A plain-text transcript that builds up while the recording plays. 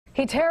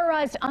He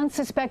terrorized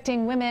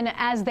unsuspecting women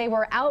as they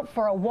were out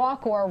for a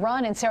walk or a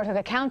run in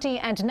Saratoga County,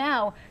 and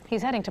now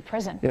he's heading to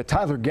prison. Yeah,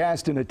 Tyler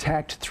Gaston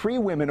attacked 3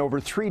 women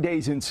over 3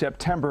 days in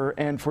September,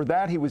 and for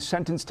that he was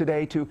sentenced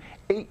today to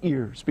 8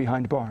 years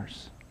behind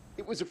bars.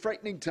 It was a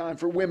frightening time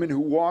for women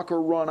who walk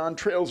or run on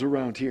trails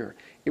around here.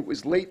 It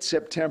was late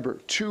September.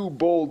 2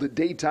 bold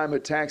daytime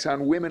attacks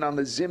on women on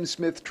the Zim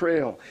Smith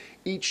Trail.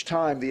 Each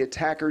time the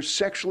attackers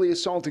sexually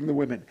assaulting the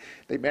women.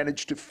 They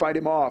managed to fight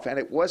him off, and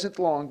it wasn't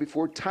long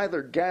before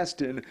Tyler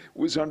Gaston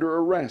was under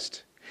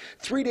arrest.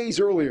 3 days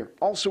earlier,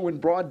 also in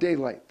broad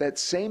daylight, that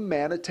same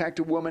man attacked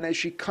a woman as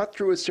she cut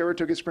through a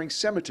Saratoga Springs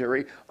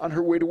cemetery on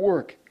her way to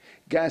work.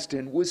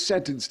 Gaston was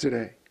sentenced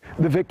today.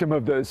 The victim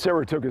of the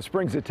Saratoga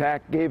Springs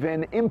attack gave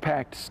an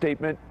impact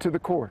statement to the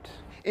court.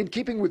 In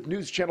keeping with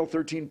News Channel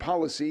 13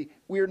 policy,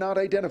 we are not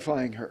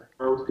identifying her.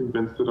 I was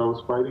convinced that I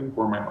was fighting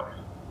for my life.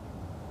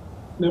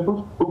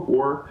 Never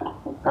before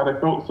had I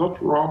felt such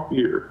raw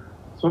fear,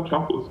 such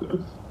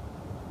helplessness.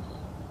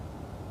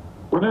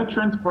 What had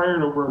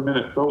transpired over a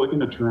minute felt like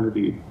an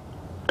eternity.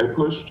 I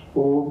pushed,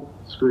 pulled,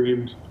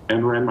 screamed,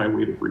 and ran my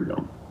way to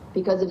freedom.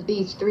 Because of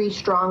these 3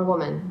 strong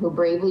women who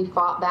bravely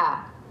fought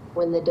back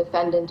when the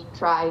defendant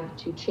tried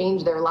to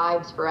change their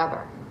lives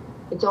forever.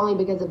 It's only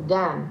because of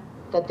them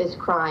that this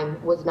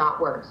crime was not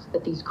worse,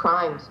 that these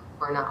crimes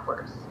were not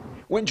worse.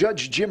 When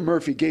Judge Jim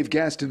Murphy gave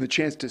Gaston the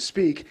chance to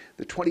speak,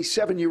 the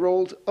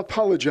 27-year-old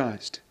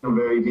apologized. I'm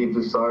very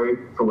deeply sorry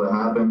for what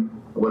happened,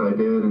 what I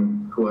did,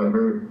 and who I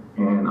hurt,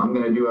 and I'm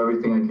going to do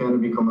everything I can to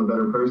become a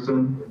better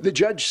person. The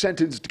judge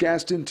sentenced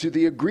Gaston to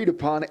the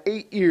agreed-upon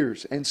 8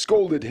 years and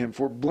scolded him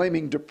for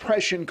blaming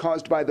depression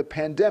caused by the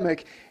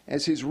pandemic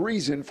as his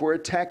reason for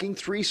attacking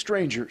 3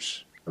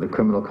 strangers. The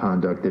criminal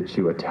conduct that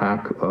you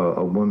attack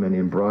a woman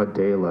in broad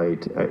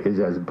daylight is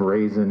as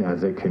brazen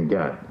as it can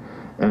get,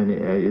 and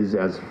is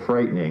as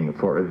frightening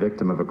for a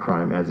victim of a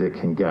crime as it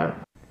can get.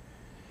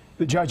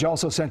 The judge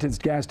also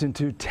sentenced Gaston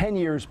to 10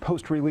 years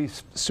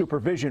post-release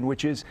supervision,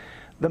 which is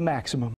the maximum.